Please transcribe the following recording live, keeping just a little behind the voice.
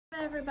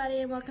everybody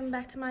and welcome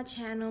back to my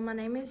channel. My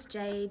name is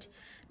Jade,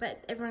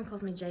 but everyone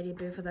calls me Jadey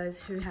Boo for those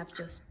who have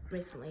just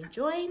recently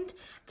joined.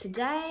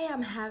 Today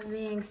I'm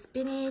having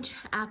spinach,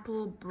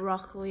 apple,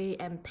 broccoli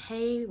and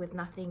pea with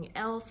nothing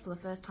else for the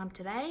first time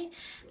today.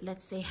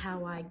 Let's see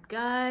how I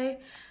go.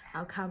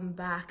 I'll come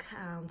back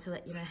to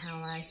let you know how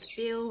I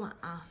feel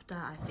after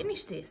I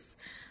finish this.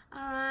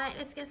 Alright,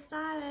 let's get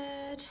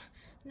started.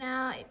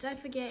 Now, don't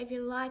forget, if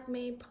you like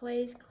me,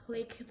 please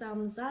click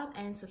thumbs up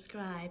and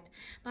subscribe.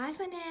 Bye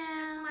for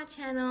now. To my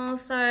channel.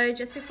 So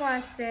just before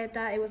I said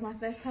that it was my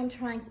first time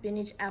trying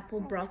spinach,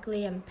 apple,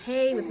 broccoli and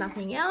pea with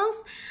nothing else.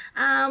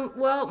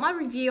 Well, my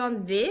review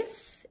on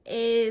this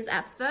is,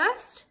 at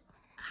first,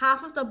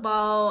 half of the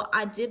bowl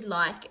I did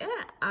like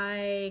it.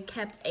 I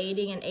kept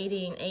eating and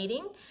eating and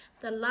eating.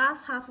 The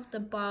last half of the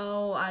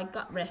bowl, I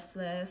got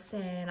restless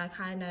and I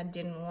kind of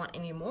didn't want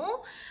any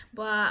more.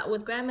 But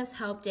with Grandma's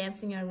help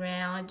dancing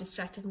around, it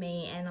distracted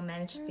me and I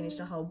managed to finish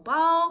the whole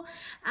bowl.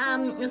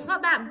 It's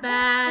not that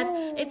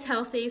bad. It's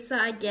healthy, so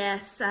I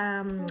guess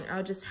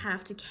I'll just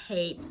have to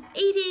keep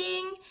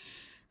eating.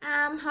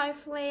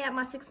 Hopefully at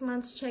my 6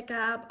 months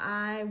checkup,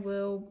 I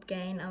will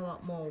gain a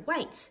lot more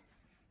weight.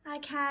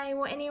 Okay,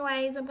 well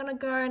anyways, I'm gonna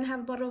go and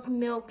have a bottle of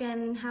milk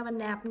and have a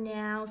nap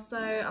now. So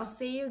I'll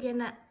see you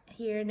again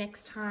here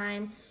next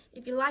time.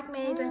 If you like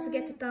me, don't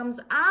forget to thumbs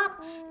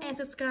up and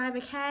subscribe,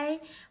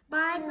 okay?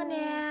 Bye for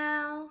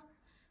now.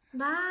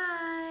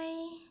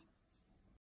 Bye.